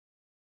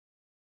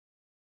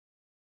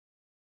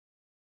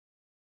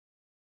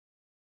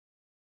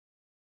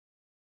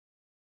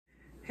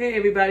Hey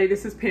everybody,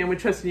 this is Pam with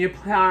Trusting Your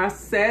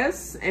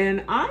Process,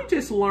 and I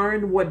just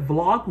learned what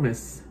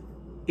Vlogmas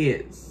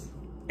is.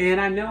 And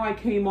I know I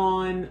came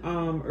on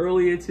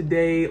earlier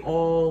today,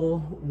 all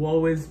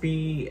woe is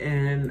me,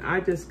 and I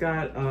just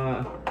got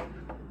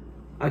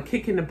a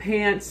kick in the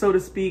pants, so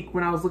to speak,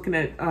 when I was looking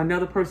at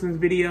another person's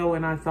video,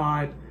 and I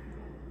thought,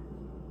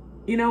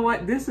 you know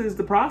what, this is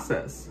the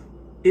process.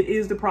 It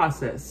is the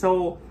process.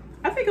 So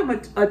I think I'm going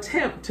to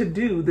attempt to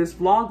do this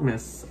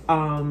Vlogmas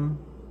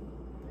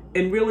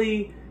and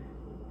really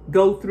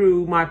go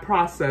through my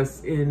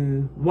process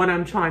in what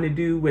I'm trying to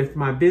do with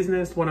my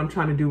business, what I'm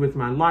trying to do with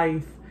my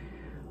life,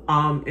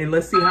 and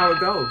let's see how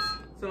it goes.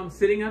 So I'm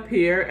sitting up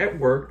here at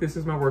work. This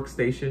is my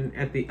workstation.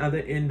 At the other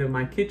end of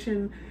my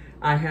kitchen,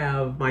 I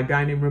have my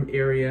dining room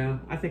area.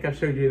 I think I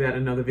showed you that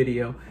in another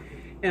video.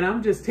 And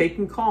I'm just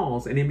taking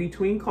calls, and in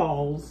between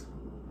calls,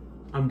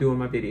 I'm doing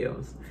my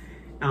videos,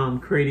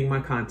 creating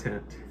my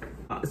content.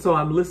 So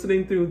I'm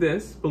listening through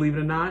this. Believe it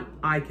or not,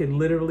 I can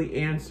literally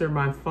answer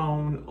my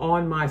phone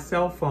on my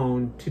cell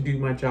phone to do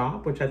my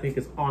job, which I think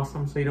is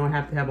awesome. So you don't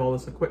have to have all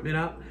this equipment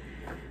up.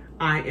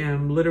 I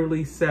am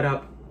literally set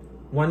up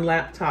one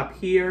laptop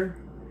here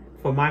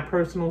for my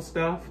personal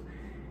stuff.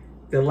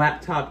 The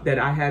laptop that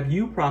I have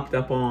you propped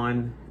up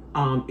on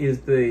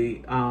is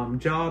the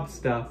job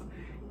stuff.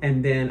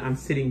 And then I'm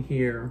sitting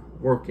here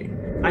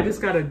working. I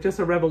just got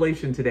a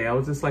revelation today. I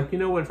was just like, you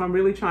know what, if I'm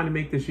really trying to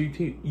make this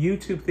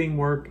YouTube thing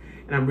work,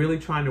 and I'm really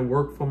trying to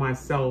work for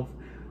myself,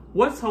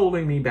 what's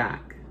holding me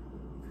back?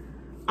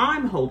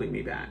 I'm holding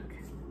me back.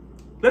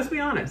 Let's be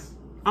honest.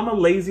 I'm a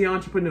lazy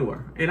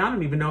entrepreneur, and I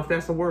don't even know if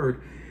that's a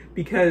word,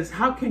 because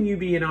how can you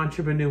be an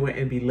entrepreneur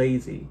and be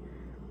lazy?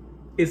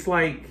 It's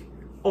like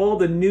all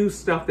the new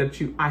stuff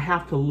that I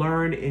have to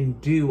learn and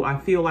do. I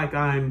feel like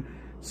I'm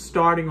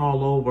starting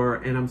all over,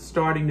 and I'm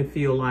starting to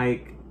feel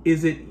like,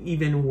 is it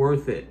even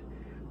worth it?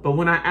 But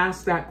when I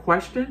ask that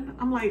question,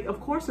 I'm like, of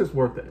course it's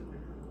worth it.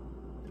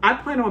 I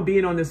plan on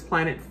being on this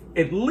planet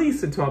at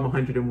least until I'm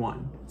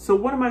 101. So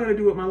what am I going to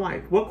do with my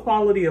life? What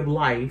quality of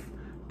life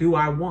do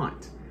I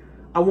want?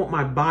 I want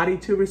my body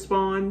to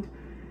respond.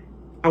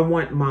 I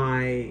want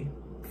my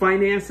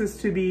finances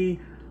to be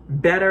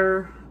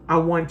better. I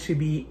want to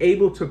be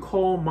able to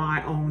call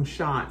my own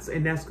shots,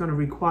 and that's going to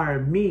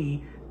require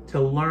me to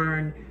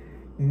learn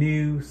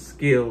new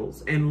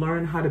skills and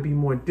learn how to be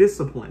more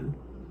disciplined,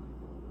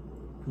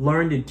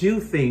 learn to do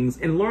things,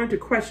 and learn to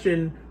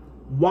question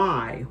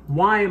why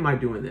am I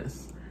doing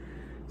this?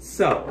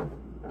 So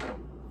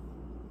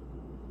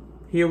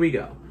here we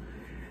go.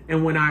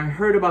 And when I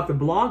heard about the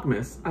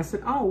Vlogmas, I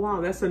said, oh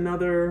wow, that's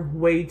another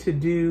way to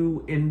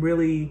do and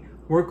really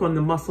work on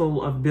the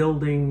muscle of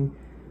building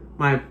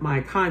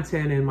my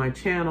content and my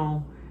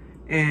channel.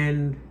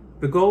 And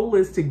the goal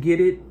is to get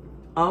it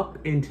up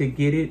and to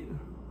get it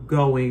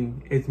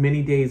going as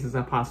many days as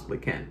I possibly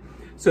can.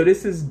 So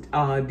this is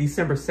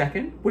December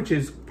 2nd, which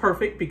is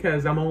perfect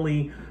because I'm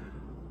only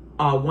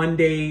one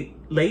day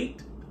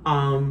late.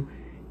 And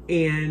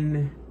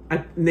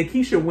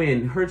Nikisha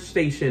Wynn, her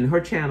station,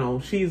 her channel,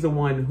 she's the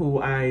one who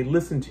I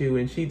listened to,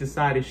 and she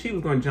decided she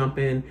was going to jump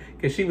in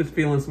because she was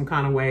feeling some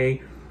kind of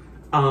way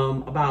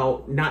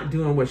about not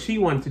doing what she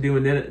wanted to do.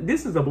 And then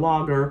this is a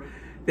blogger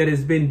that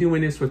has been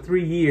doing this for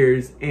 3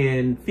 years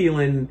and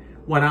feeling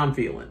what I'm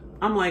feeling.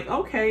 I'm like,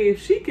 okay, if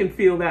she can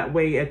feel that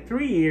way at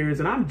 3 years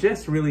and I'm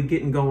just really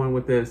getting going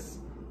with this,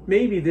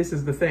 maybe this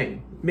is the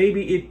thing.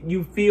 Maybe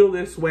you feel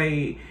this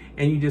way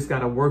and you just got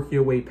to work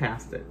your way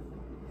past it.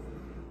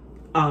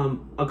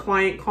 A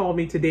client called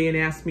me today and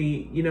asked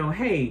me, you know,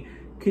 hey,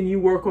 can you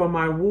work on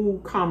my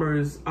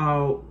WooCommerce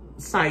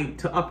site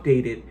to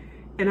update it?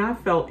 And I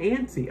felt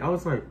antsy. I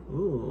was like,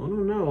 ooh, I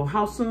don't know.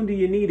 How soon do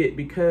you need it?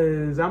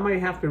 Because I might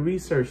have to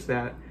research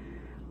that.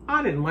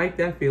 I didn't like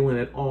that feeling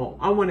at all.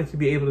 I wanted to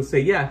be able to say,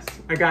 yes,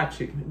 I got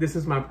you. This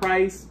is my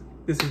price.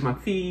 This is my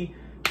fee.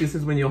 This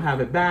is when you'll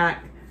have it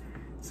back.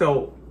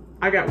 So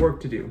I got work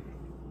to do,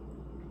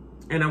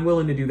 and I'm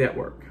willing to do that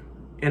work.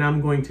 And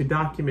I'm going to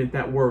document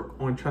that work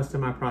on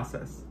Trusting My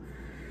Process.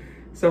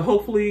 So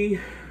hopefully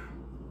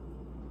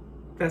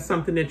that's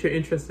something that you're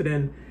interested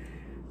in.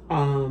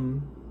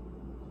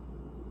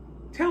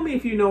 Tell me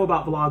if you know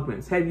about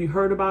Vlogmas. Have you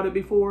heard about it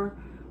before?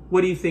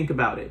 What do you think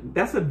about it?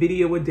 That's a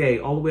video a day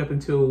all the way up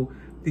until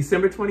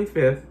December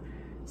 25th.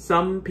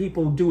 Some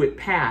people do it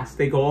past.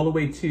 They go all the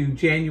way to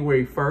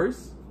January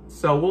 1st.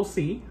 So we'll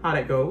see how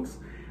that goes.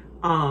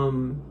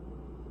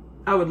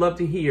 I would love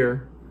to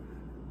hear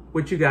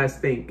what you guys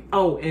think.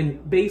 Oh,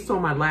 and based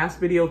on my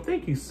last video,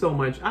 thank you so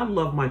much. I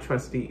love my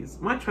trustees.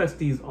 My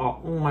trustees are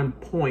on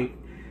point.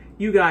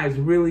 You guys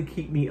really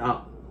keep me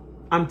up.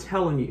 I'm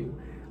telling you.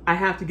 I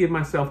have to give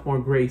myself more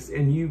grace,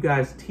 and you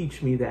guys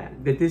teach me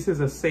that this is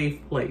a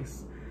safe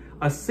place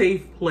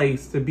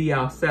to be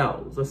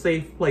ourselves, a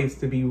safe place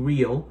to be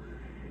real.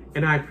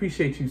 And I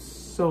appreciate you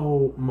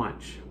so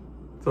much.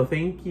 So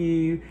thank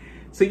you.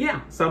 So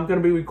yeah, so I'm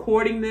going to be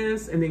recording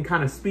this and then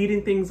kind of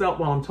speeding things up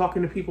while I'm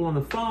talking to people on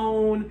the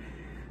phone.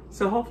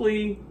 So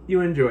hopefully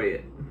you enjoy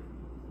it.